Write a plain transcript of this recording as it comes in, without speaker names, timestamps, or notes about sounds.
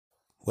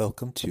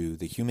Welcome to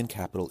the Human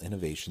Capital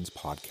Innovations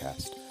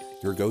Podcast,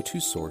 your go-to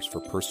source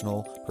for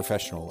personal,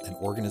 professional, and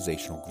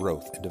organizational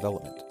growth and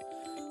development.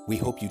 We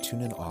hope you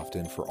tune in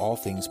often for all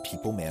things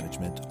people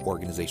management,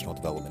 organizational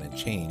development and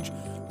change,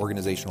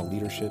 organizational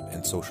leadership,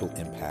 and social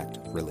impact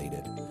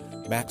related.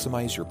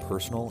 Maximize your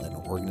personal and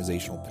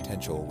organizational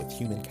potential with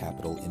Human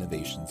Capital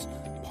Innovations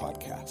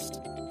Podcast.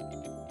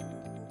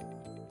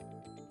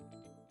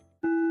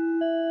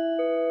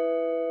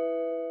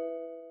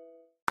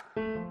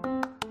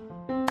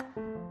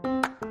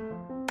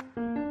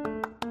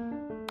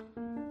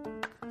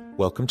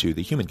 Welcome to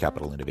the Human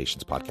Capital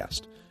Innovations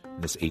Podcast. In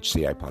this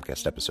HCI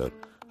podcast episode,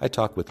 I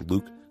talk with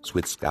Luke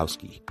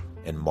Switkowski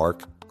and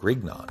Mark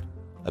Grignon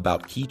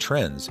about key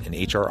trends in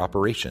HR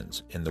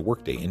operations in the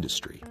Workday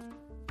industry.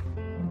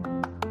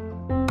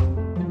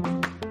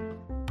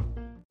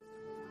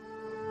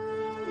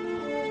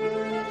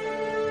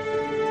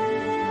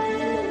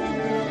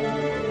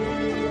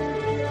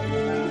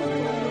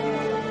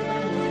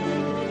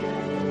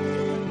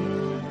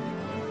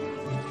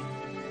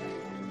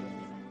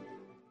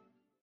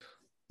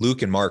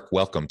 Luke and Mark,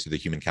 welcome to the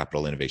Human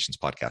Capital Innovations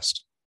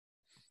Podcast.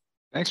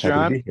 Thanks, John.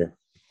 Happy to be here.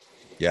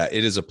 Yeah,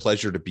 it is a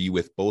pleasure to be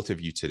with both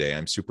of you today.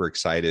 I'm super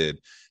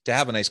excited to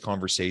have a nice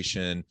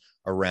conversation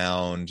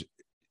around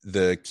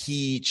the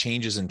key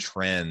changes and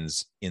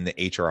trends in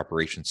the HR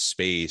operations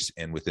space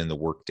and within the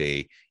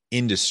Workday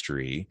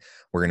industry.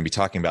 We're going to be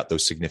talking about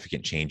those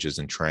significant changes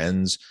and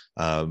trends,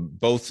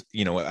 both,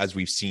 as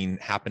we've seen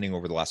happening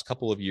over the last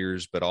couple of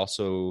years, but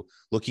also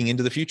looking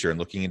into the future and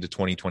looking into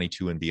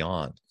 2022 and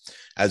beyond.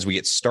 As we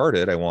get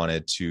started, I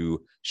wanted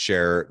to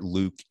share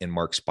Luke and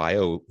Mark's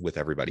bio with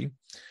everybody.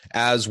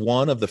 As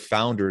one of the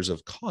founders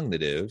of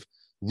Cognitive,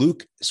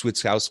 Luke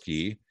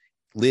Switkowski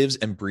lives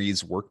and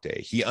breathes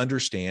Workday. He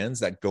understands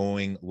that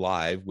going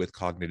live with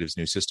Cognitive's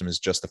new system is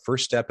just the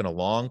first step in a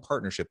long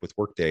partnership with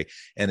Workday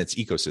and its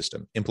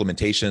ecosystem.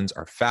 Implementations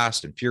are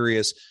fast and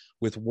furious,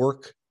 with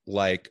work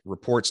like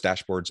reports,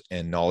 dashboards,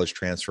 and knowledge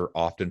transfer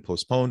often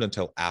postponed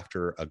until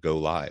after a go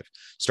live.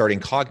 Starting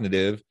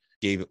Cognitive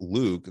gave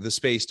Luke the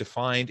space to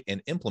find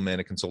and implement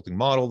a consulting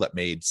model that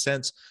made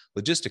sense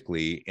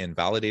logistically and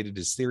validated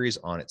his theories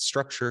on its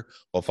structure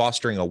while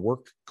fostering a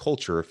work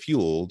culture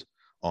fueled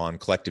on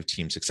collective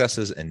team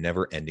successes and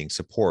never-ending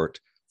support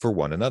for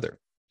one another.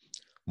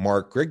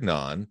 Mark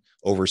Grignon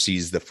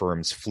oversees the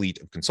firm's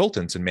fleet of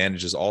consultants and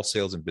manages all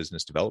sales and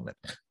business development.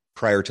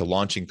 Prior to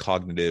launching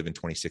Cognitive in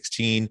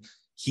 2016,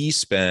 he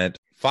spent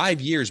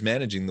 5 years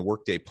managing the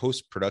Workday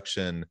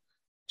post-production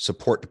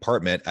support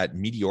department at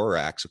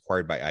Meteorax,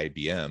 acquired by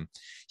IBM.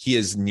 He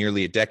has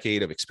nearly a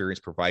decade of experience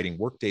providing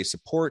Workday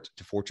support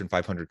to Fortune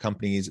 500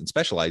 companies and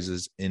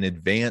specializes in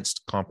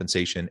advanced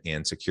compensation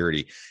and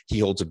security. He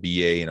holds a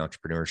BA in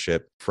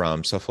entrepreneurship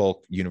from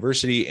Suffolk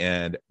University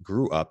and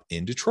grew up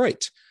in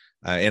Detroit.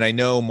 And I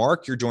know,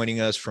 Mark, you're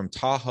joining us from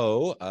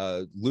Tahoe.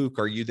 Luke,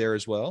 are you there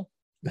as well?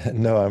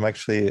 No, I'm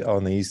actually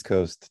on the East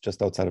Coast,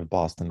 just outside of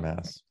Boston,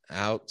 Mass.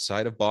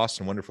 Outside of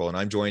Boston. Wonderful. And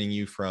I'm joining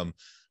you from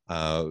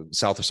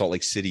south of Salt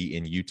Lake City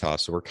in Utah.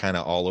 So we're kind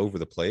of all over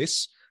the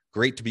place.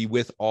 Great to be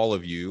with all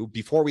of you.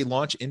 Before we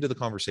launch into the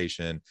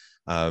conversation,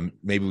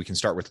 maybe we can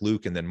start with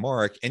Luke and then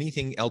Mark.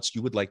 Anything else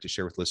you would like to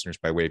share with listeners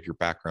by way of your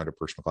background or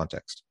personal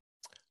context?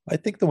 I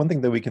think the one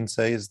thing that we can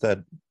say is that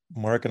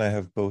Mark and I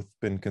have both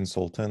been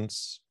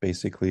consultants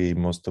basically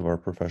most of our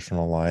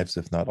professional lives,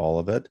 if not all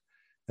of it.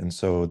 And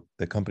so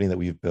the company that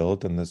we've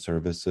built and the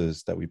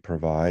services that we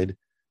provide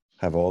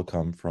have all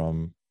come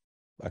from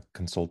a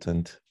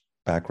consultant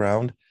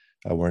background.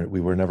 We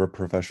were never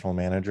professional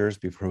managers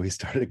before we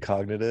started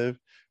Cognitive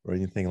or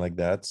anything like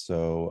that.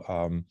 So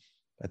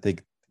I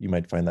think you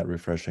might find that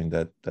refreshing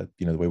that the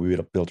way we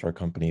built our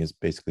company is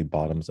basically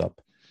bottoms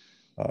up,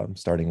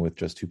 starting with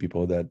just two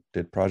people that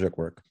did project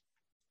work.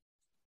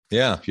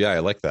 Yeah, I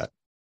like that.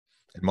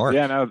 And Mark?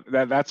 Yeah, no,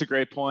 that's a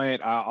great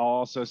point. I'll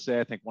also say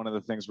I think one of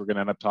the things we're going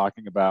to end up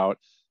talking about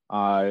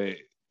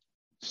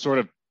sort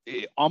of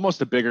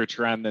almost a bigger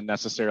trend than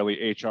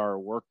necessarily HR or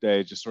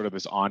Workday, just sort of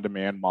this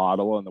on-demand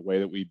model and the way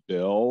that we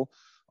bill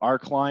our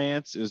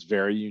clients is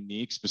very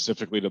unique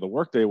specifically to the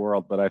Workday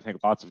world, but I think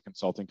lots of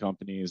consulting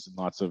companies and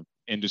lots of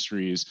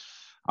industries,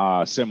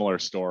 similar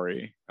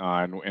story.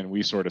 And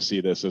we sort of see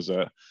this as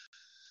a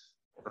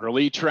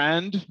early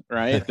trend,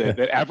 right? that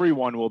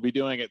everyone will be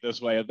doing it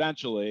this way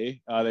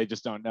eventually. They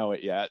just don't know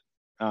it yet.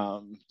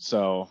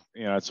 So,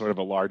 it's sort of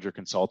a larger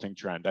consulting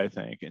trend, I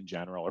think, in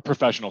general, or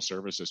professional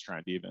services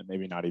trend, even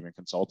maybe not even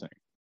consulting.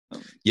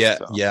 Yeah.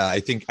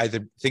 I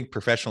think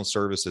professional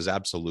services,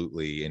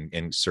 absolutely.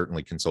 And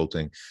certainly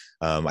consulting.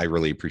 I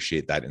really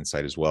appreciate that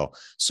insight as well.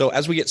 So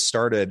as we get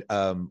started,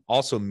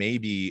 also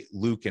maybe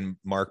Luke and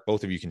Mark,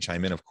 both of you can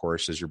chime in, of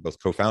course, as you're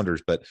both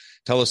co-founders, but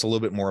tell us a little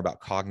bit more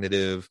about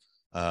Cognitive,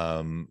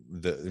 the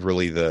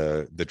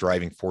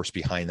driving force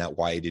behind that.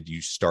 Why did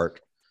you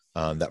start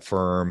that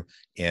firm,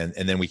 and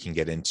then we can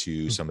get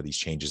into some of these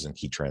changes and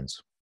key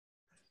trends.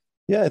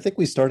 Yeah, I think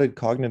we started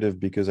Cognitive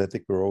because I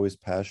think we're always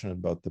passionate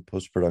about the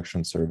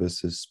post-production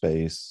services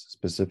space,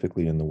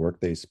 specifically in the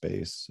Workday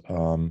space.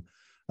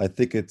 I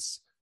think it's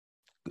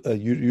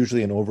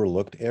usually an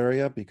overlooked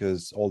area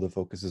because all the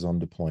focus is on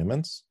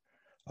deployments.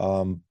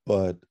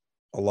 But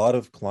a lot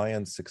of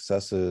client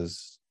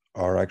successes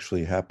are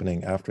actually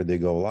happening after they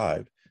go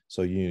live.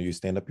 So you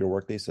stand up your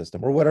Workday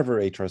system or whatever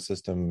HR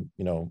system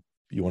you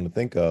want to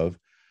think of.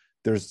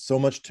 There's so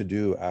much to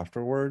do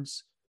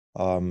afterwards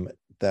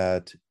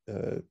that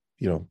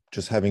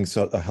just having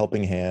a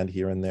helping hand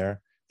here and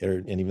there,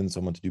 and even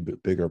someone to do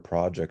bigger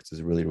projects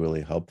is really,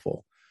 really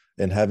helpful.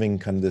 And having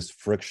kind of this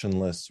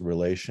frictionless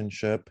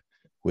relationship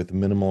with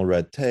minimal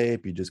red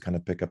tape, you just kind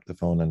of pick up the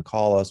phone and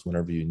call us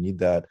whenever you need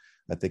that.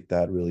 I think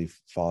that really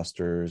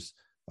fosters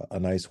a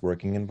nice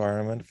working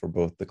environment for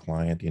both the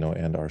client,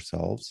 and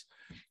ourselves.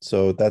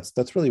 So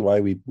that's really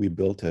why we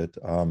built it,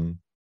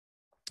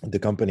 the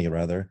company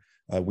rather.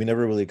 We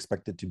never really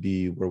expected to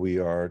be where we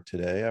are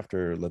today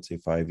after, let's say,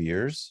 5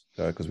 years,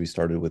 because we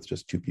started with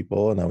just 2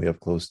 people, and now we have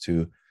close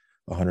to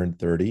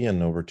 130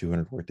 and over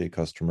 200 Workday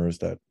customers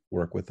that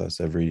work with us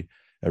every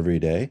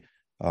day.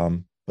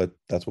 But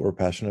that's what we're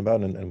passionate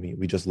about, and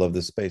we just love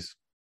this space.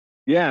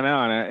 Yeah, no,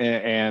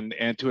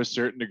 and to a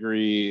certain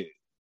degree,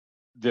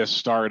 this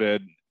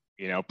started,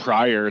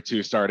 prior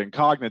to starting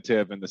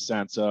Cognitive, in the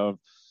sense of,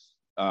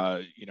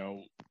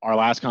 our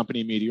last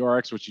company,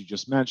 Meteorix, which you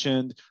just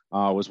mentioned,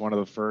 was one of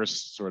the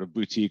first sort of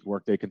boutique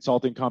Workday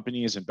consulting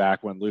companies. And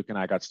back when Luke and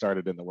I got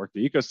started in the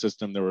Workday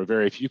ecosystem, there were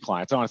very few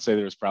clients. I want to say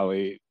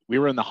we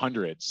were in the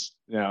hundreds,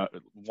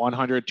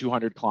 100,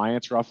 200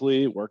 clients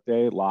roughly,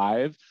 Workday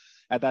live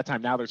at that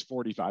time. Now there's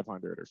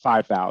 4,500 or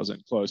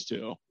 5,000 close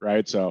to,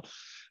 right? So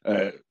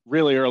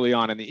really early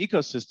on in the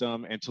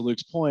ecosystem. And to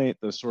Luke's point,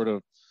 the sort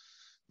of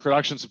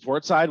production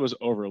support side was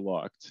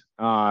overlooked,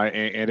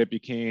 and it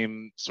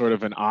became sort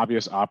of an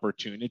obvious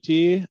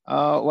opportunity,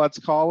 let's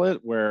call it,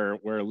 where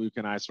Luke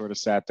and I sort of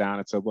sat down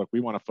and said, look, we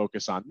want to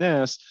focus on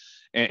this.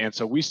 And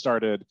so we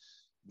started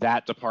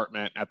that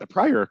department at the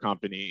prior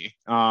company.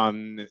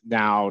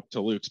 Now,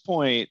 to Luke's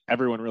point,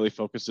 everyone really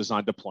focuses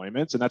on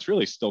deployments, and that's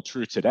really still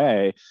true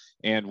today.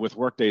 And with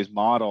Workday's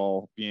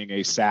model being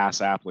a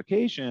SaaS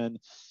application,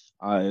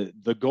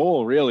 the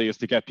goal really is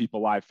to get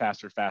people live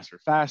faster.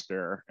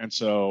 And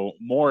so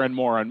more and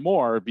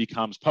more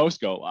becomes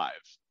post-go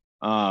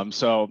live.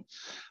 So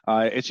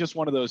it's just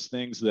one of those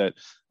things that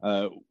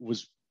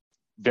was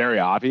very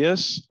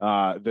obvious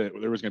that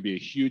there was going to be a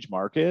huge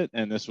market,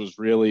 and this was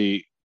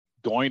really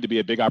going to be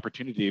a big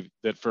opportunity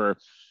that, for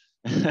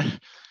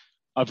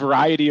a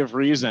variety of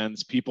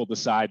reasons, people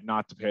decide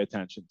not to pay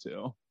attention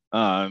to,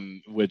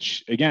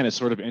 which again is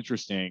sort of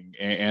interesting.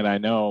 And I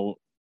know,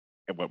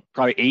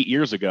 probably 8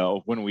 years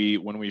ago, when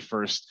we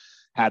first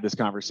had this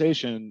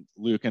conversation,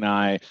 Luke and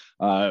I,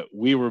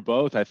 we were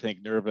both, I think,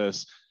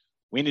 nervous.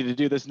 We need to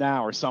do this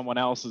now, or someone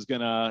else is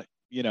gonna,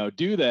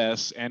 do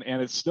this. And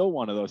it's still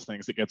one of those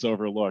things that gets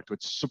overlooked,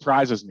 which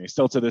surprises me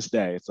still to this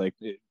day. It's like,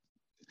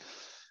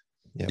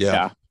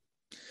 yeah.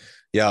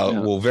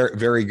 Well, very,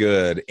 very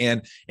good.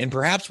 And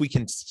perhaps we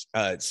can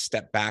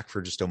step back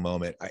for just a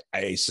moment.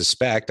 I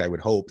suspect, I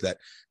would hope that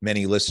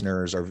many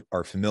listeners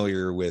are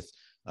familiar with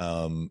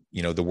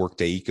the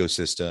Workday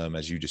ecosystem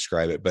as you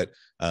describe it, but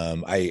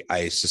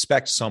I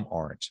suspect some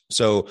aren't.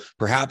 So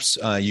perhaps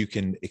you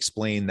can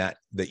explain that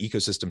the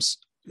ecosystem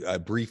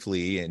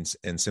briefly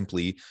and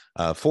simply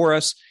for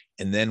us,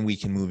 and then we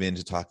can move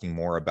into talking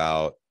more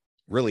about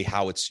really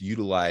how it's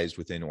utilized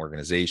within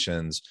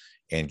organizations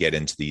and get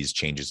into these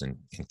changes in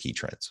key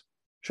trends.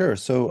 Sure.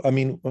 So, I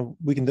mean,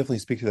 we can definitely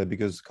speak to that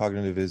because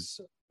Cognitive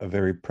is a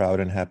very proud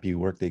and happy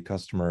Workday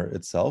customer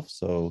itself.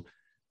 So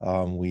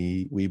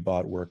we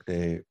bought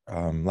Workday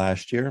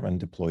last year and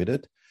deployed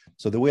it.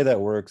 So the way that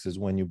works is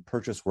when you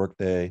purchase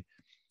Workday,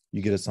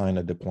 you get assigned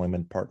a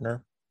deployment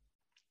partner.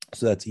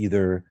 So that's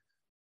either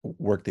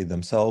Workday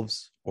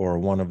themselves or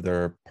one of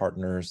their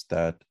partners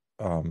that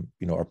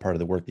are part of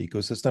the Workday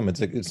ecosystem.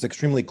 It's an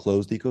extremely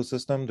closed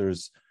ecosystem.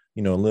 There's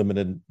a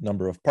limited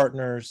number of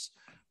partners.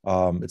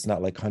 It's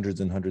not like hundreds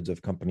and hundreds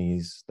of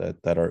companies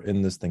that are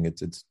in this thing.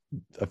 It's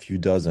a few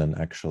dozen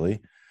actually.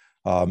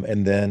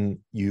 And then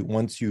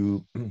once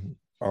you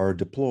are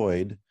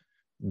deployed,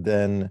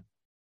 then,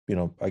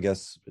 I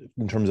guess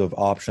in terms of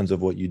options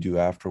of what you do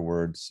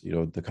afterwards,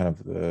 the kind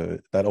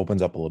of that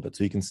opens up a little bit.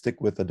 So you can stick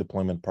with a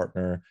deployment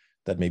partner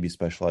that maybe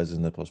specializes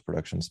in the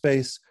post-production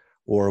space,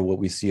 or what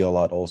we see a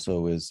lot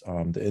also is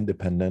the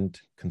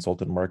independent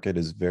consultant market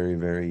is very,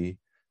 very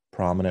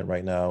prominent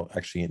right now,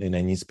 actually in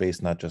any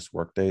space, not just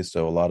Workday.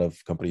 So a lot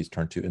of companies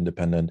turn to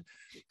independent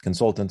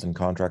consultants and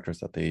contractors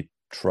that they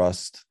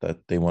trust, that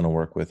they want to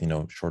work with,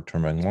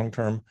 short-term and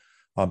long-term.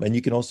 And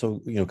you can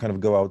also, kind of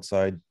go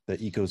outside the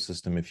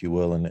ecosystem, if you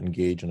will, and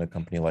engage in a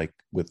company like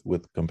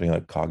with company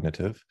like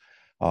Cognitive.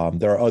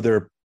 There are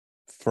other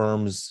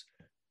firms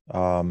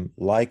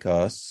like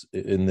us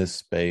in this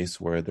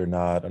space where they're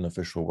not an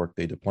official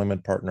Workday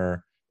deployment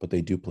partner, but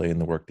they do play in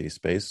the Workday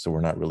space. So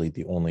we're not really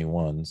the only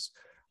ones.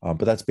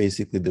 But that's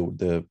basically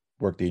the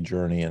Workday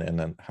journey and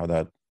then how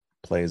that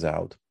plays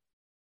out.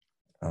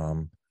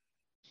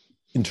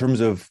 In terms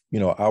of,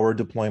 our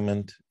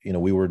deployment,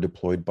 we were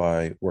deployed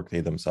by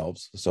Workday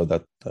themselves. So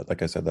that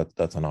like I said,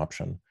 that's an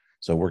option.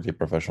 So Workday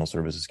Professional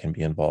Services can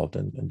be involved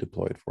and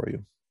deploy it for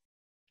you.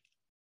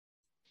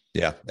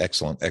 Yeah,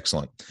 excellent.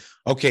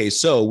 Okay,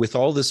 so with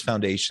all this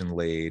foundation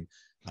laid,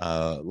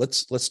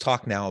 let's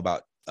talk now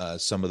about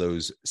some of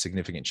those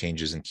significant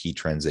changes and key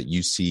trends that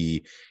you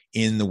see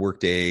in the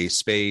Workday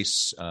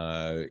space,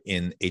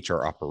 in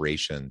HR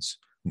operations,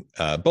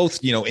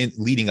 both in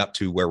leading up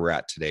to where we're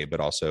at today, but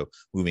also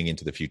moving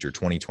into the future,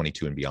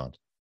 2022 and beyond.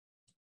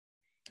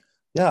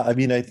 Yeah, I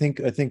mean, I think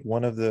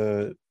one of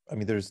the,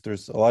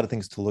 there's a lot of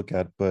things to look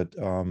at, but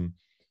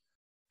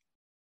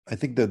I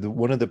think that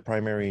one of the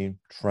primary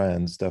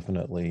trends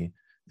definitely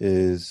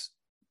is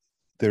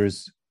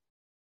there's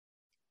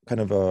kind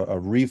of a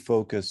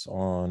refocus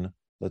on,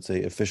 let's say,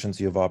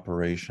 efficiency of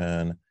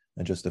operation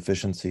and just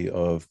efficiency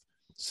of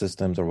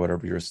systems or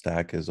whatever your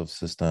stack is of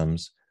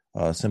systems,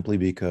 simply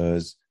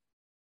because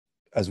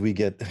as we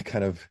get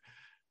kind of,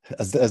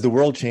 as the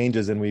world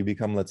changes and we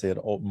become, let's say,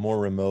 more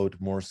remote,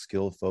 more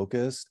skill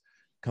focused,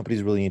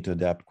 companies really need to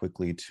adapt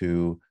quickly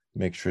to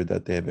make sure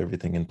that they have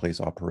everything in place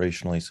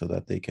operationally so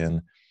that they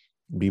can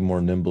be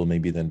more nimble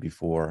maybe than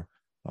before.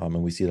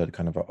 And we see that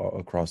kind of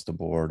across the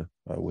board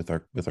with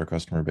our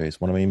customer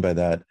base. What I mean by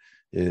that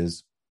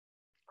is,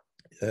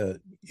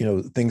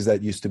 things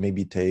that used to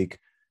maybe take,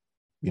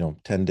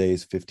 10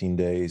 days, 15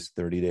 days,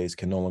 30 days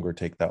can no longer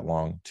take that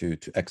long to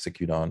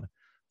execute on.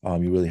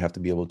 You really have to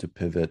be able to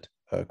pivot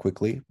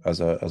quickly as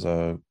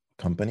a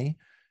company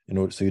in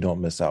order so you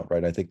don't miss out,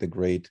 right? I think the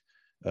great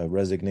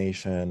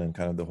resignation and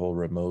kind of the whole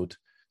remote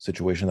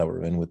situation that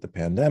we're in with the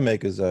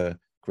pandemic is a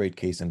great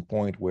case in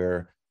point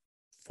where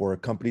for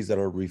companies that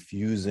are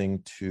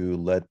refusing to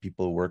let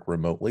people work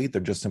remotely, they're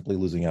just simply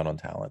losing out on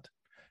talent.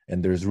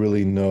 And there's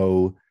really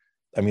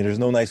there's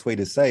no nice way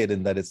to say it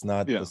in that it's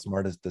not the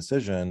smartest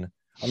decision,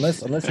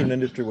 unless you're in an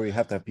industry where you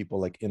have to have people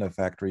like in a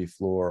factory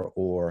floor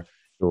or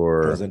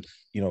present,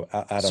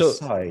 at a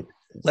site.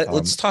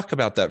 Let's talk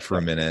about that for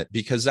a minute,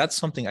 because that's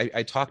something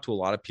I talk to a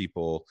lot of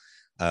people,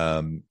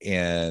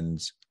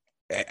 and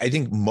I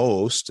think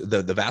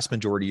the vast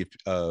majority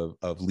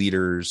of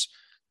leaders,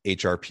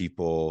 HR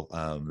people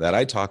that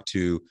I talk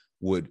to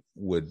would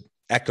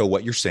echo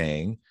what you're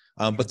saying,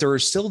 but there are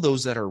still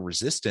those that are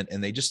resistant,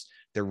 and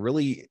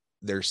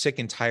they're sick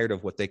and tired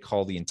of what they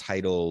call the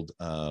entitled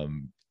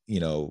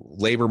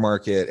labor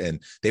market,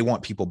 and they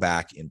want people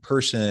back in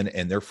person,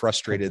 and they're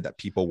frustrated that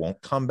people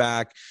won't come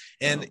back.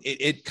 And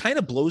it kind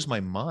of blows my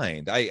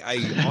mind. I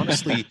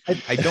honestly,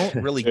 I don't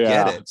really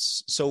get it.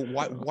 So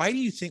why do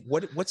you think,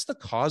 what's the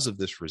cause of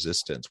this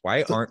resistance?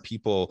 Why aren't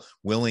people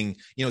willing,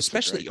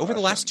 especially over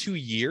the last 2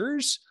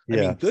 years? I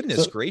mean,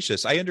 goodness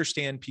gracious, I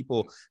understand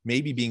people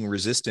maybe being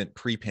resistant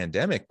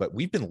pre-pandemic, but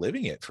we've been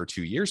living it for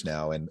 2 years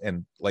now.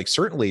 And like,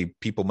 certainly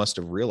people must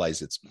have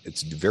realized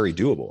it's very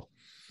doable.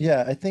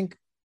 Yeah, I think,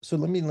 so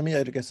let me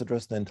I guess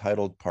address the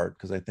entitled part,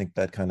 because I think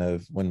that kind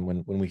of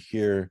when I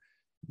hear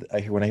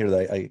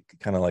that, I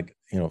kind of like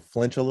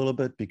flinch a little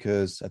bit,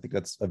 because I think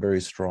that's a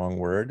very strong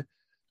word.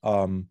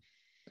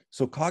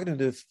 So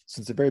Cognitive,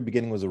 since the very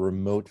beginning, was a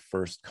remote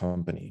first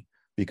company,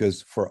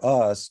 because for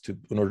us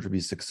in order to be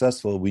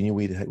successful, we knew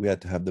we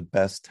had to have the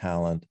best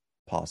talent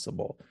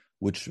possible,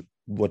 which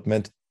what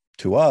meant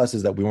to us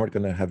is that we weren't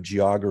going to have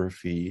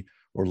geography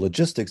or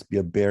logistics be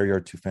a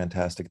barrier to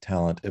fantastic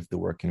talent if the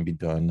work can be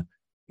done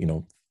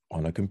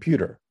on a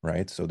computer,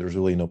 right? So there's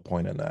really no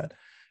point in that.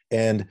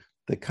 And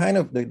the kind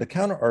of the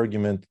counter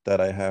argument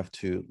that I have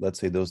to, let's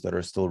say, those that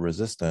are still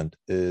resistant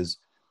is,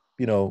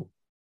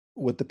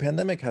 what the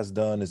pandemic has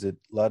done is it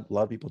led a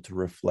lot of people to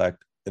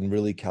reflect and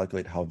really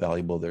calculate how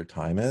valuable their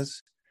time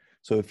is.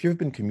 So if you've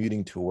been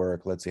commuting to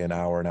work, let's say an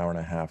hour and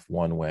a half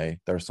one way,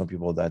 there are some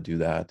people that do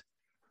that.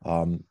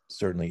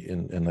 Certainly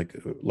in like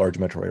large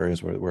metro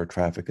areas where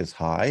traffic is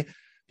high.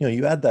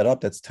 You add that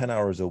up, that's 10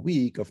 hours a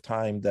week of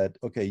time that,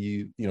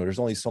 okay, there's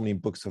only so many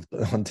books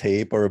on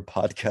tape or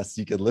podcasts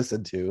you can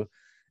listen to.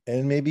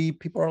 And maybe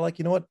people are like,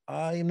 you know what,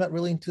 I'm not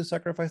willing to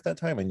sacrifice that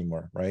time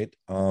anymore, right?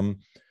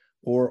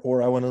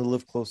 Or I want to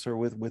live closer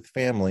with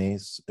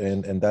families,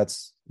 and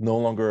that's no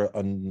longer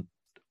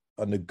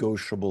a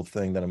negotiable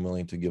thing that I'm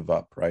willing to give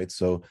up, right?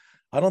 So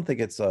I don't think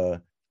it's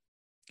a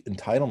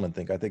entitlement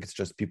thing. I think it's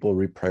just people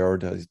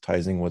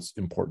reprioritizing what's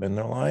important in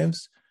their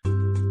lives.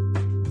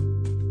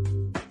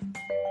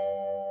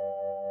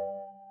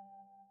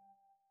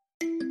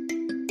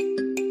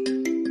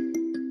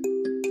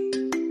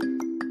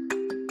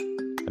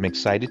 I'm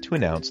excited to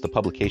announce the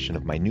publication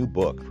of my new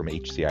book from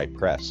HCI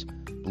Press,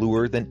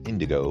 Bluer Than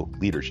Indigo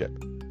Leadership: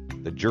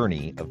 The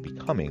Journey of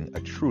Becoming a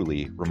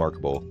Truly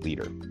Remarkable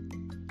Leader.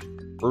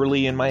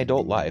 Early in my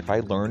adult life, I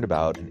learned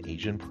about an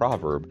Asian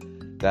proverb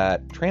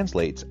that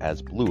translates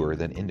as bluer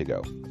than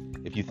indigo.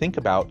 If you think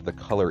about the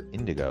color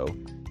indigo,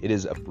 it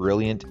is a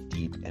brilliant,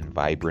 deep, and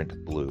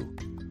vibrant blue,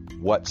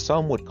 what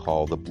some would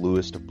call the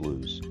bluest of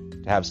blues.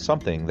 To have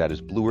something that is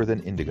bluer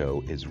than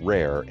indigo is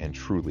rare and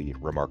truly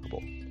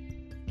remarkable.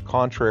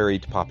 Contrary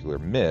to popular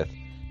myth,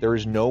 there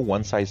is no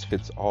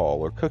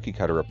one-size-fits-all or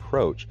cookie-cutter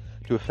approach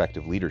to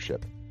effective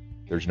leadership.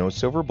 There's no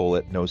silver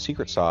bullet, no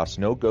secret sauce,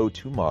 no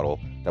go-to model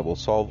that will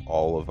solve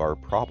all of our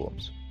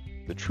problems.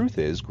 The truth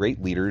is,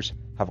 great leaders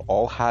have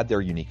all had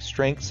their unique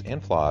strengths and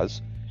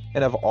flaws,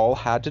 and have all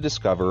had to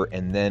discover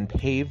and then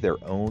pave their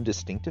own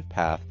distinctive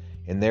path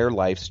in their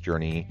life's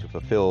journey to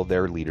fulfill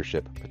their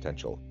leadership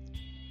potential.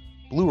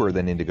 Bluer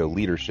Than Indigo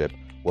Leadership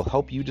will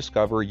help you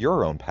discover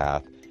your own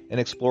path and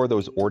explore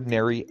those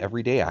ordinary,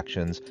 everyday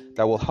actions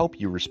that will help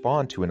you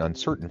respond to an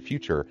uncertain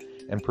future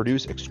and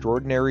produce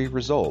extraordinary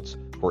results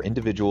for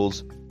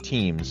individuals,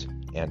 teams,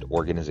 and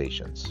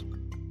organizations.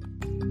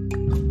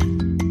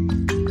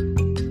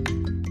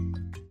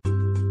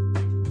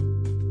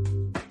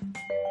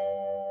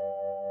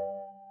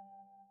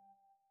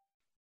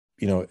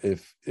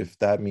 If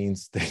that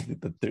means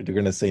that they're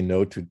going to say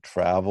no to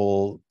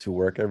travel to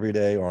work every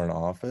day or an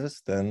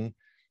office, then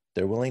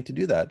they're willing to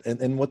do that.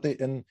 And what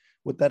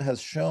that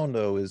has shown,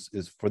 though, is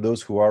for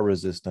those who are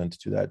resistant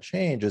to that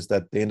change, is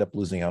that they end up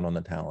losing out on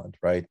the talent,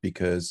 right?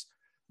 Because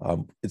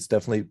it's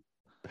definitely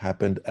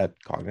happened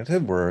at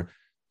Cognitive where,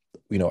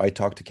 I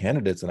talk to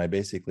candidates and I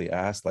basically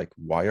ask, like,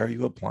 why are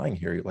you applying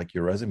here? Like,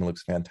 your resume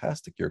looks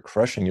fantastic. You're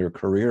crushing your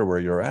career where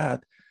you're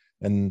at.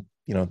 And,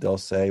 they'll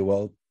say,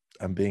 well,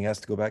 I'm being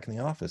asked to go back in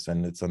the office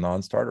and it's a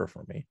non-starter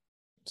for me.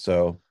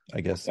 So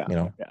I guess,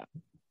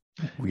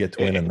 we get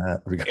to win in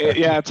that regard.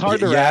 It's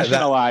hard to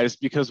rationalize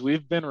because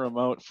we've been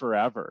remote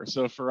forever.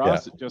 So for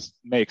us, it just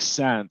makes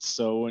sense.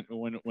 So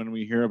when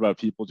we hear about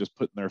people just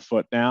putting their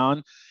foot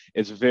down,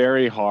 it's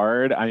very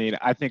hard. I mean,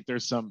 I think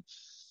there's some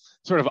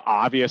sort of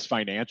obvious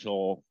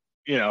financial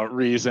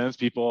reasons.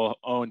 People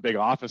own big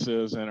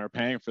offices and are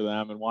paying for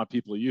them and want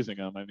people using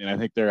them. I mean, I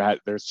think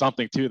there's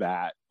something to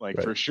that,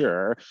 for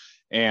sure.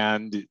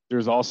 And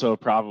there's also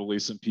probably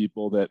some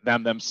people that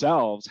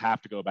themselves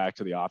have to go back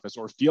to the office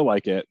or feel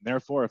like it. And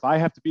therefore, if I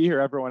have to be here,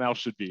 everyone else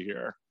should be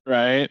here,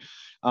 right?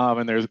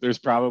 And there's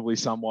probably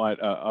somewhat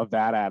of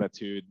that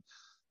attitude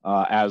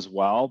as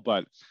well.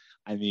 But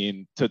I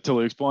mean, to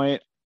Luke's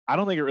point, I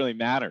don't think it really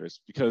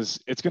matters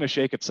because it's going to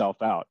shake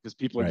itself out because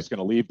people are just going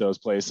to leave those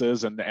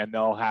places and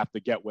they'll have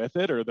to get with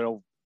it or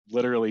they'll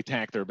literally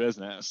tank their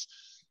business.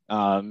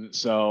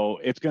 So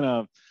it's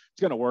going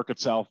to work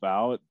itself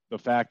out. The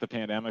fact the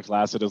pandemic's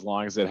lasted as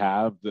long as it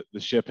have, the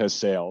ship has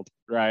sailed,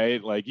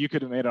 right? Like you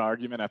could have made an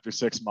argument after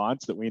 6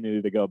 months that we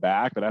needed to go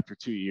back, but after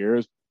 2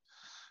 years,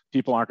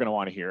 people aren't going to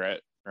want to hear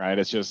it, right?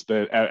 It's just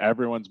that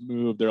everyone's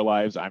moved their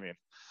lives. I mean,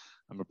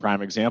 I'm a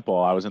prime example.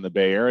 I was in the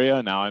Bay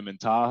Area. Now I'm in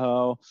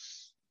Tahoe.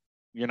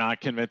 You're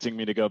not convincing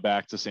me to go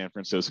back to San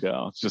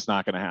Francisco. It's just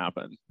not going to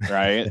happen,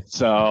 right?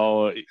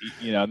 So,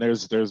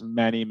 there's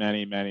many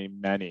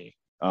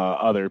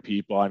other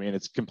people. I mean,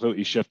 it's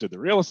completely shifted the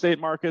real estate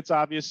markets.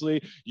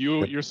 Obviously,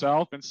 you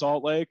yourself in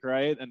Salt Lake,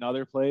 right?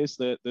 Another place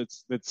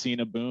that's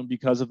seen a boom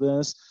because of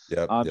this.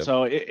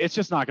 So it's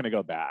just not going to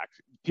go back.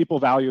 People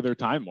value their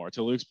time more.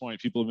 To Luke's point,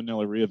 people have been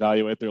able to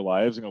reevaluate their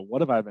lives and go,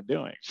 "What have I been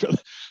doing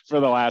for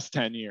the last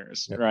 10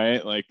 years?"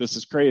 Right? Like this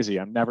is crazy.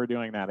 I'm never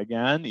doing that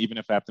again. Even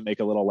if I have to make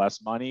a little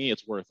less money,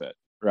 it's worth it,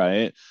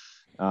 right?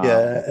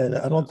 And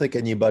I don't think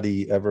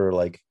anybody ever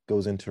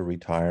goes into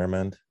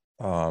retirement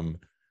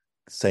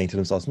saying to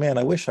themselves, man,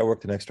 I wish I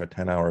worked an extra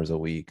 10 hours a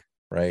week,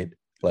 right?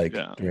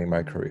 During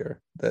my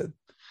career. That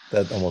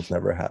almost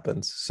never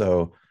happens.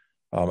 So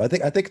I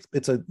think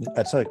it's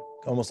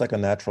almost like a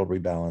natural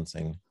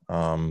rebalancing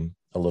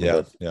a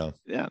little bit.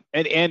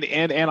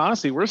 And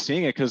honestly, we're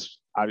seeing it because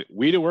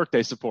we do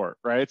Workday support,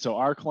 right? So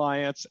our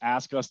clients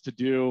ask us to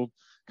do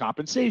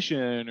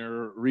compensation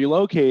or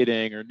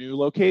relocating or new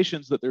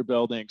locations that they're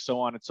building, so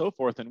on and so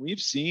forth. And we've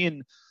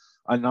seen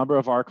a number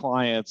of our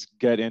clients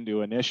get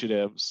into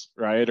initiatives,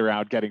 right,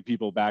 around getting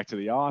people back to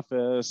the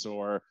office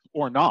or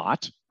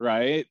not,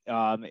 right?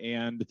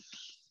 And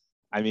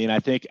I mean, I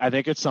think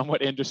it's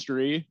somewhat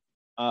industry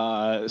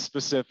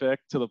specific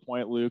to the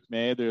point Luke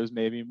made. There's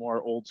maybe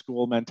more old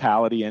school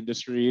mentality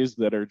industries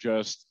that are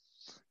just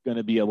going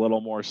to be a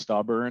little more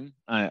stubborn,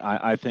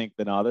 I think,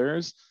 than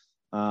others.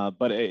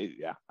 But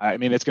I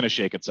mean, it's going to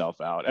shake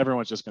itself out.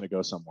 Everyone's just going to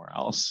go somewhere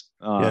else.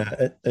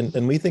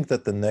 And we think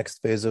that the next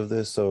phase of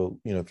this, so,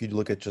 if you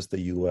look at just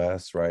the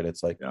US, right,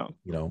 it's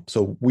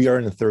so we are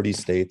in 30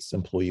 states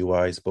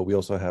employee-wise, but we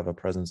also have a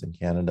presence in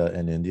Canada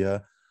and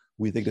India.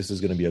 We think this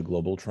is going to be a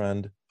global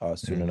trend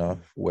soon enough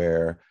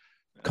where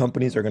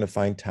companies are going to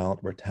find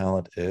talent where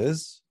talent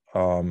is,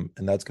 and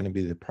that's going to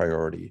be the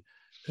priority.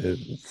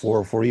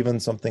 For even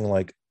something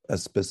like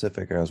as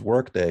specific as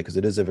Workday, because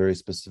it is a very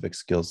specific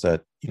skill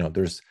set.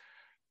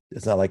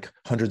 It's not like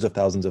hundreds of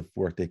thousands of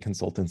Workday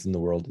consultants in the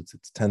world.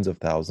 It's tens of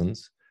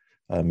thousands,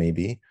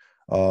 maybe.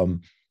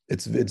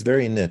 It's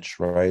very niche,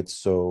 right?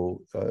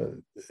 So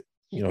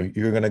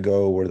you're going to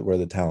go where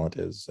the talent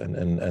is,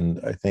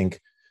 and I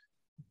think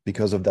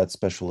because of that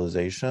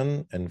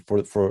specialization, and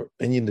for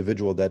any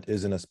individual that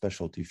is in a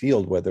specialty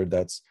field, whether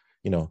that's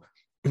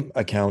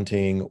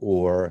accounting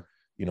or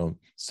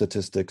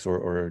statistics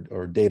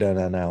or data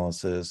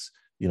analysis,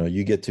 you're going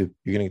to get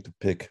to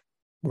pick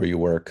where you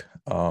work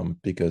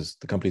because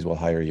the companies will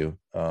hire you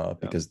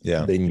because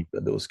they need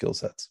those skill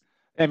sets.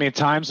 I mean,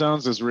 time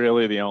zones is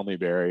really the only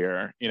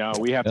barrier.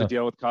 We have to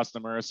deal with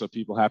customers, so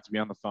people have to be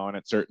on the phone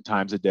at certain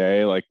times of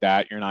day like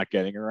that. You're not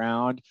getting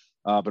around.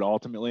 But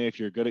ultimately, if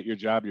you're good at your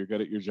job, you're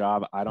good at your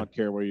job. I don't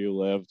care where you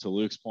live. To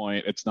Luke's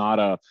point, it's not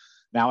a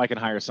now I can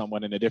hire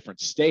someone in a different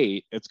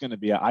state. It's going to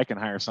be I can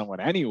hire someone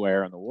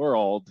anywhere in the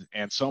world.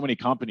 And so many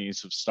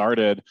companies have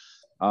started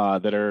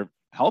that are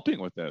helping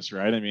with this,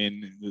 right? I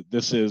mean,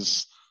 this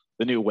is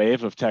the new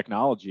wave of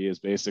technology is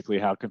basically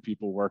how can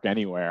people work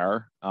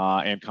anywhere,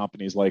 and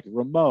companies like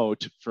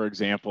Remote, for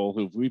example,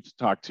 who we've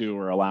talked to,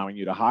 are allowing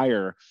you to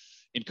hire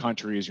in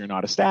countries you're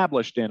not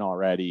established in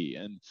already,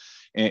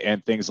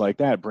 and things like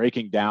that,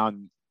 breaking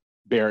down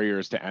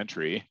barriers to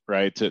entry,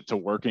 right, to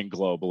working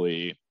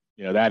globally.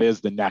 That is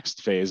the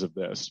next phase of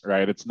this,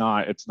 right? It's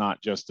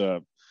not just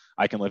a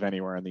I can live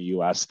anywhere in the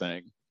US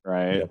thing,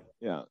 right? Yep.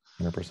 Yeah.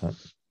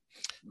 100%.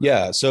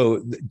 Yeah.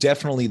 So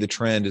definitely the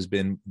trend has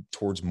been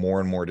towards more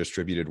and more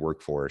distributed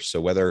workforce.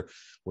 So whether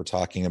we're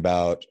talking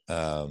about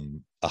a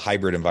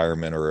hybrid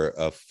environment or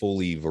a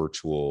fully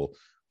virtual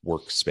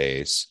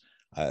workspace,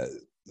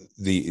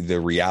 the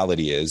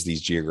reality is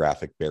these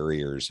geographic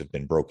barriers have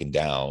been broken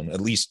down,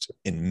 at least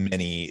in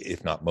many,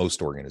 if not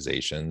most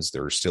organizations.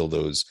 There are still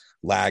those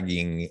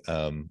lagging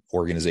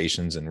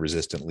organizations and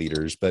resistant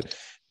leaders, but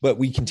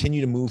we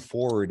continue to move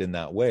forward in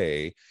that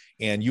way.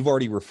 And you've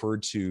already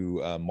referred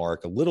to,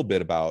 Mark, a little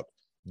bit about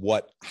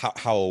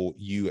how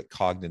you at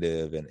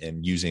Cognitive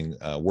and using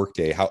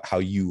Workday, how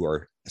you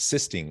are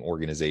assisting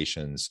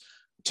organizations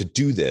to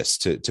do this,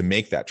 to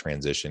make that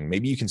transition.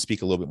 Maybe you can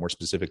speak a little bit more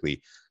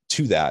specifically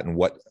to that and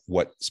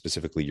what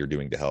specifically you're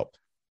doing to help.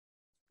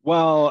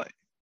 Well,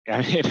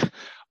 I mean,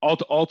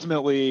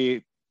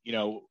 ultimately,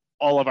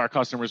 all of our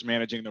customers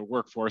managing their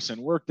workforce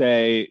in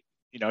Workday,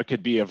 it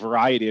could be a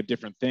variety of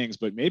different things,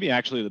 but maybe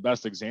actually the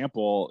best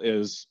example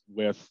is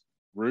with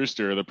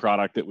Rooster, the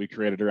product that we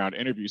created around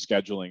interview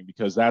scheduling,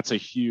 because that's a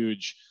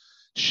huge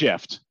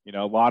shift.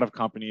 A lot of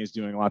companies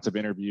doing lots of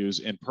interviews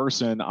in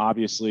person,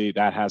 obviously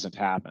that hasn't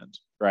happened,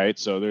 right?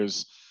 So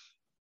there's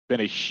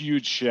been a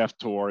huge shift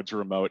towards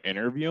remote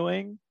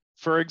interviewing,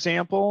 for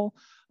example.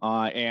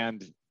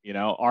 And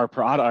our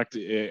product,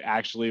 it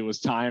actually was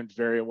timed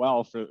very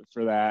well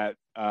for that,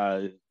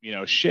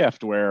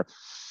 shift where,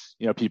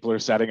 people are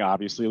setting,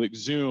 obviously, like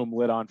Zoom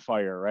lit on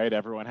fire, right?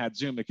 Everyone had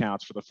Zoom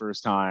accounts for the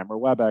first time, or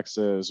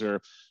WebExes,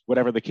 or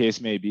whatever the case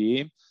may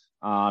be.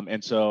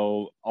 And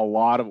so a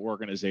lot of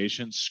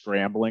organizations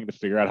scrambling to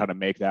figure out how to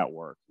make that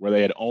work, where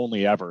they had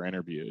only ever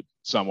interviewed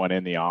someone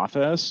in the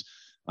office.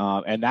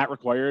 And that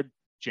required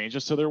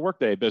changes to their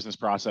Workday business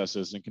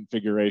processes and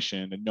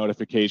configuration and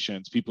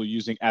notifications, people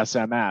using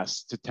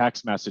SMS to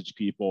text message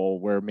people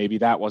where maybe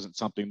that wasn't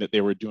something that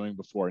they were doing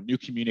before. New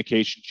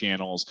communication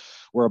channels.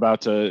 We're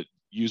about to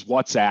use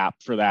WhatsApp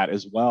for that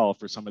as well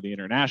for some of the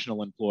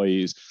international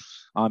employees.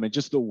 And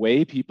just the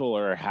way people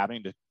are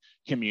having to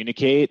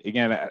communicate.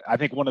 Again, I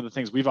think one of the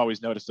things we've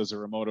always noticed as a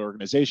remote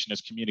organization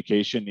is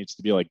communication needs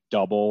to be like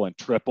double and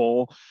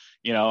triple,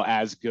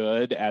 as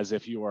good as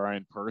if you are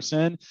in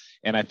person.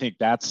 And I think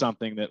that's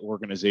something that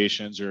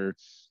organizations are,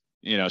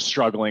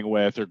 struggling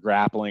with or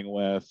grappling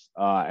with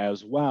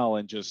as well.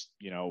 And just,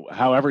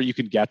 however you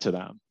can get to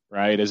them,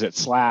 right? Is it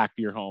Slack,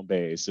 your home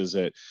base? Is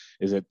it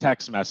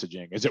text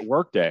messaging? Is it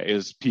Workday?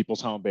 Is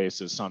people's home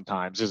bases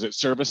sometimes? Is it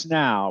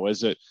ServiceNow?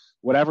 Is it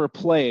whatever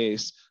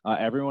place?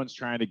 Everyone's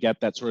trying to get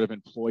that sort of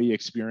employee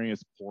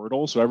experience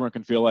portal so everyone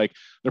can feel like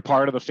they're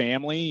part of the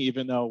family,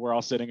 even though we're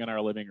all sitting in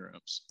our living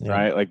rooms,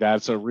 right? Like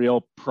that's a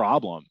real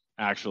problem,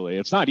 actually.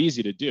 It's not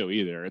easy to do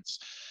either.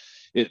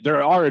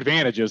 There are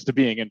advantages to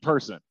being in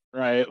person,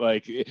 right?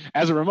 Like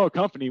as a remote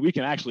company, we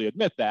can actually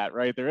admit that,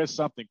 right? There is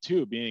something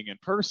to being in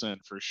person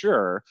for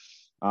sure.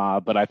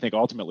 But I think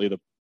ultimately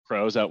the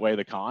pros outweigh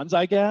the cons,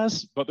 I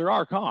guess, but there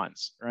are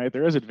cons, right?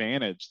 There is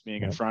advantage to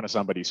being in front of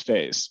somebody's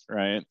face,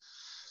 right?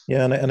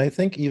 Yeah, and I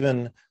think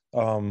even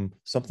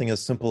something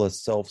as simple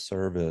as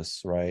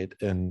self-service, right,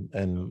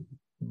 and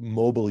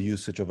mobile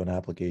usage of an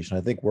application.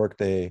 I think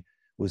Workday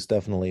was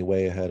definitely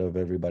way ahead of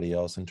everybody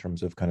else in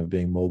terms of kind of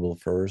being mobile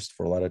first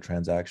for a lot of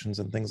transactions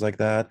and things like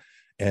that.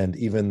 And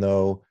even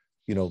though,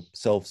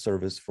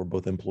 self-service for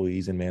both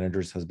employees and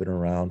managers has been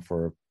around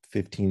for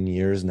 15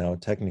 years now,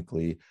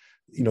 technically,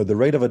 the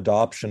rate of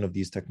adoption of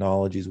these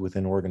technologies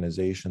within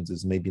organizations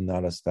is maybe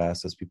not as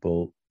fast as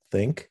people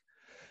think.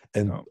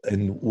 And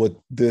what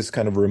this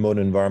kind of remote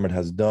environment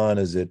has done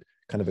is it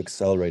kind of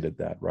accelerated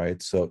that,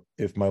 right? So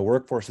if my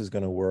workforce is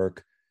going to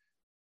work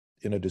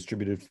in a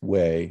distributed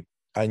way,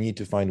 I need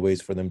to find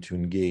ways for them to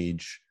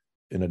engage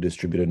in a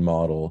distributed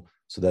model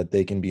so that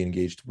they can be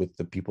engaged with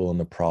the people in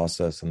the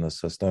process and the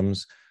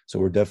systems. So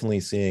we're definitely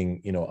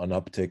seeing, an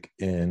uptick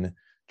in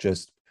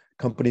just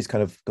companies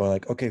kind of going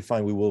like, okay,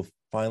 fine, we will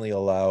finally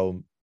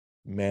allow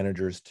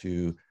managers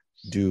to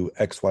do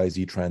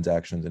XYZ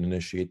transactions and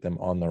initiate them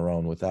on their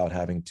own without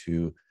having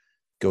to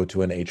go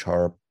to an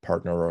HR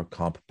partner or a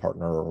comp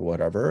partner or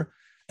whatever.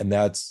 And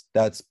that's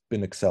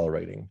been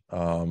accelerating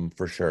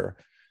for sure,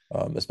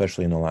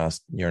 especially in the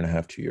last year and a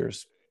half, 2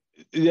 years.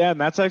 Yeah, and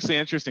that's actually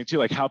interesting too,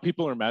 like how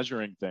people are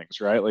measuring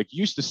things, right? Like you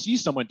used to see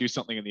someone do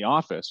something in the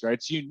office,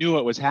 right? So you knew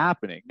it was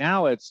happening.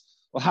 Now it's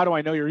well, how do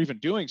I know you're even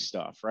doing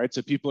stuff, right?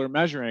 So people are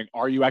measuring,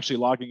 are you actually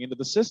logging into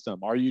the system?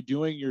 Are you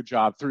doing your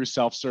job through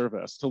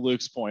self-service? To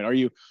Luke's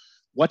point,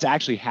 what's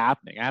actually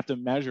happening? I have to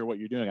measure what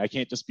you're doing. I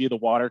can't just be the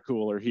water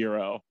cooler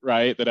hero,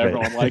 right? That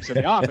everyone likes in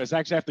the office. I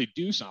actually have to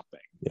do something,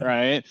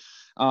 right?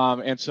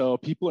 And so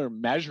people are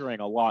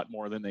measuring a lot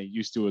more than they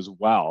used to as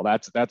well.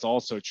 That's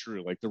also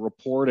true. Like the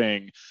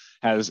reporting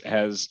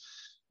has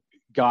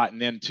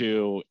gotten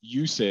into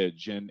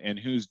usage and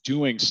who's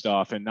doing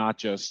stuff and not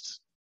just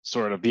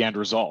sort of the end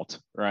result,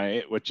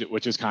 right? Which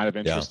is kind of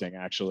interesting,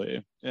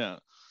 actually. Yeah.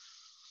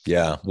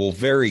 Yeah. Well,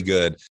 very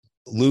good.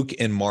 Luke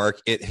and Mark,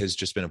 it has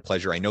just been a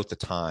pleasure. I note the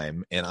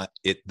time, and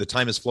the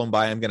time has flown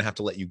by. I'm going to have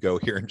to let you go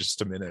here in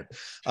just a minute.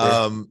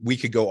 Sure. We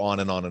could go on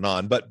and on and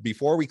on, but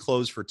before we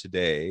close for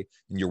today,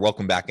 and you're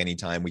welcome back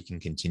anytime, we can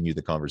continue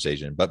the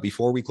conversation. But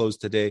before we close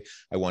today,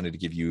 I wanted to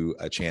give you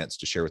a chance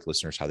to share with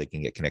listeners how they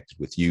can get connected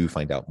with you,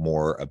 find out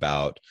more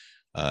about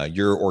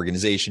your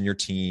organization, your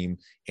team,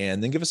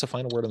 and then give us a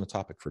final word on the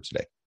topic for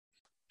today.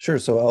 Sure.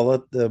 So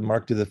I'll let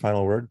Mark do the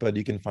final word, but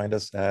you can find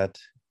us at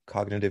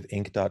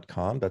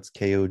cognitiveinc.com. That's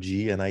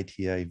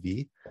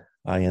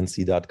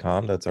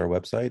KOGNITIVINC.com. That's our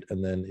website.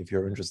 And then if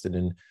you're interested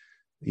in,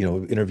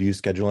 interview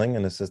scheduling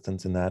and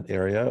assistance in that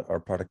area, our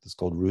product is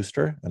called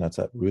Rooster, and that's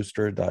at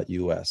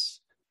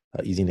rooster.us.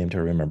 Easy name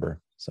to remember.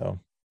 So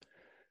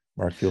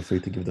Mark, feel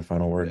free to give the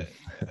final word.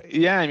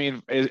 Yeah. I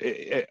mean,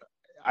 I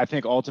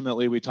think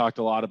ultimately we talked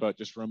a lot about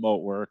just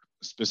remote work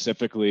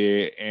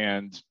specifically.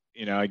 And,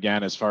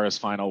 again, as far as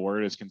final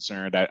word is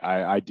concerned,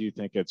 I do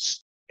think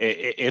it's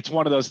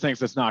one of those things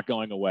that's not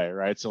going away,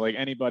 right? So like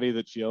anybody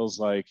that feels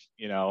like,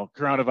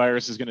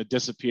 coronavirus is going to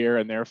disappear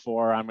and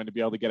therefore I'm going to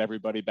be able to get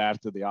everybody back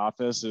to the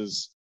office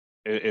is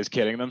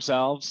kidding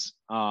themselves.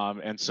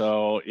 And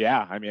so,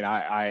 yeah, I mean,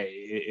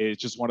 it's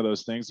just one of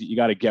those things that you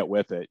got to get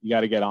with it. You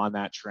got to get on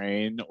that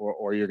train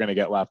or you're going to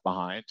get left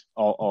behind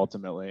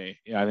ultimately.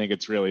 I think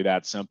it's really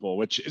that simple,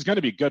 which is going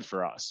to be good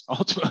for us.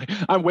 Ultimately,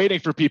 I'm waiting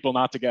for people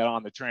not to get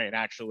on the train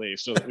actually,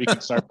 so that we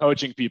can start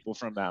poaching people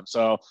from them.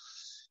 So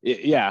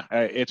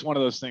it's one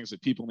of those things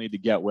that people need to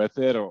get with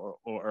it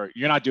or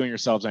you're not doing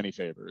yourselves any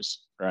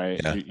favors, right?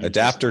 Yeah.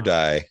 Adapt or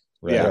die.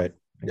 Right. Yeah. Right.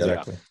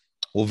 Exactly. Yeah.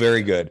 Well,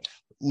 very good.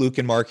 Luke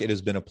and Mark, it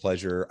has been a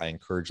pleasure. I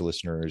encourage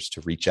listeners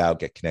to reach out,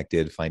 get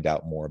connected, find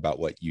out more about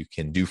what you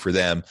can do for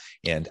them.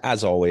 And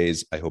as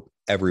always, I hope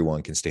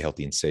everyone can stay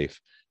healthy and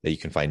safe, that you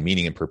can find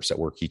meaning and purpose at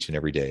work each and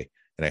every day.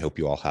 And I hope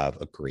you all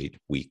have a great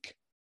week.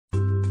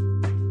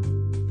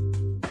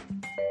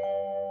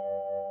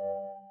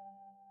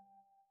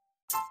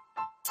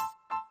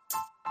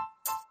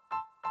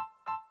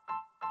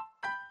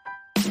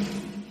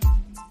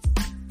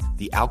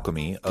 The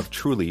alchemy of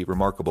truly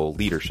remarkable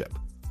leadership.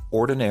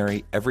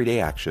 Ordinary, everyday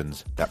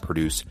actions that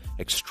produce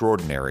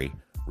extraordinary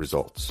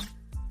results.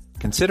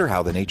 Consider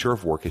how the nature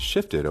of work has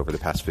shifted over the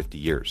past 50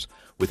 years.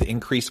 With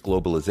increased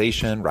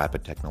globalization,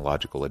 rapid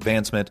technological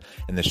advancement,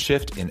 and the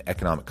shift in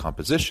economic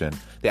composition,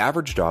 the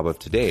average job of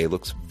today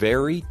looks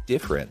very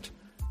different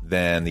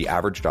than the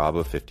average job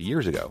of 50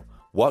 years ago.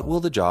 What will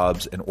the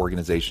jobs and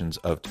organizations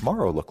of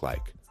tomorrow look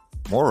like?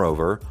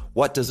 Moreover,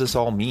 what does this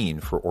all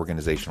mean for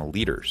organizational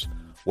leaders?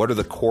 What are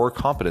the core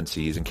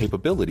competencies and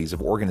capabilities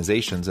of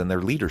organizations and their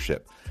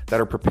leadership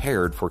that are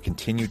prepared for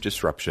continued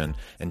disruption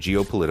and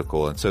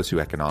geopolitical and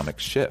socioeconomic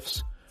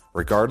shifts?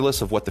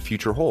 Regardless of what the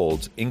future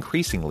holds,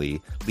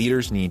 increasingly,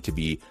 leaders need to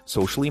be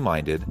socially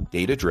minded,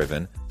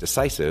 data-driven,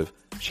 decisive,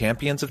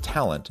 champions of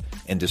talent,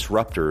 and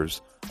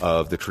disruptors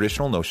of the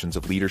traditional notions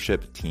of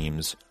leadership,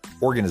 teams,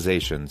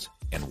 organizations,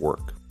 and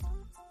work.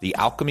 The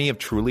alchemy of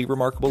truly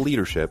remarkable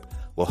leadership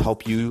will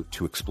help you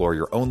to explore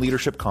your own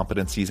leadership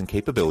competencies and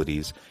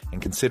capabilities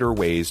and consider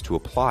ways to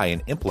apply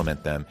and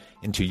implement them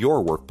into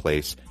your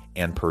workplace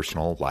and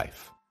personal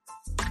life.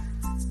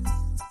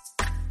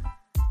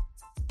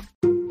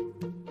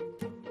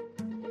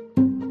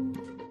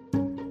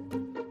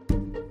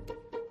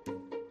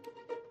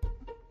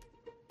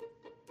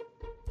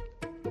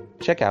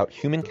 Check out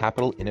Human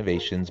Capital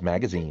Innovations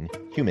magazine,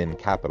 Human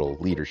Capital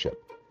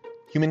Leadership.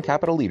 Human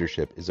Capital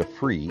Leadership is a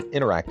free,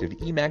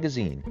 interactive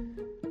e-magazine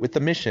with the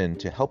mission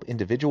to help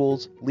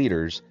individuals,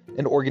 leaders,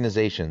 and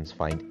organizations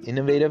find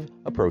innovative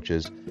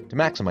approaches to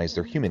maximize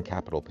their human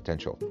capital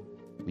potential.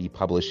 We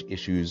publish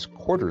issues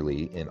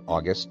quarterly in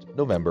August,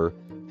 November,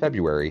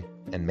 February,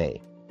 and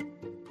May.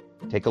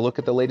 Take a look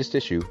at the latest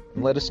issue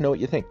and let us know what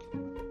you think.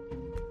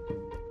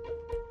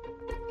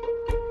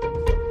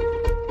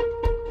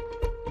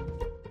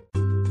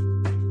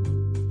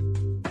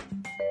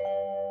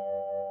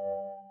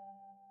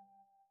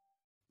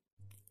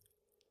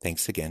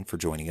 Thanks again for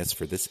joining us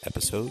for this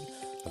episode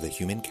of the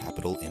Human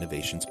Capital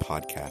Innovations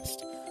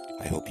Podcast.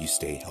 I hope you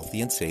stay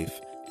healthy and safe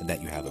and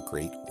that you have a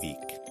great week.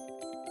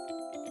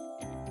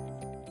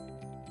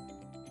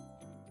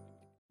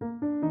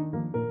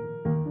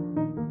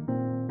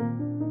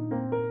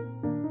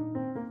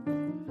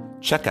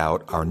 Check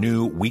out our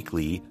new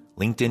weekly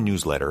LinkedIn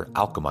newsletter,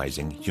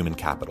 Alchemizing Human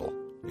Capital,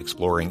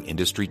 exploring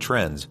industry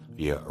trends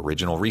via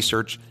original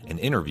research and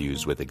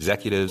interviews with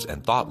executives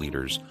and thought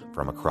leaders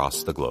from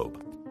across the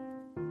globe.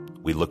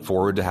 We look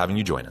forward to having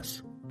you join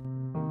us.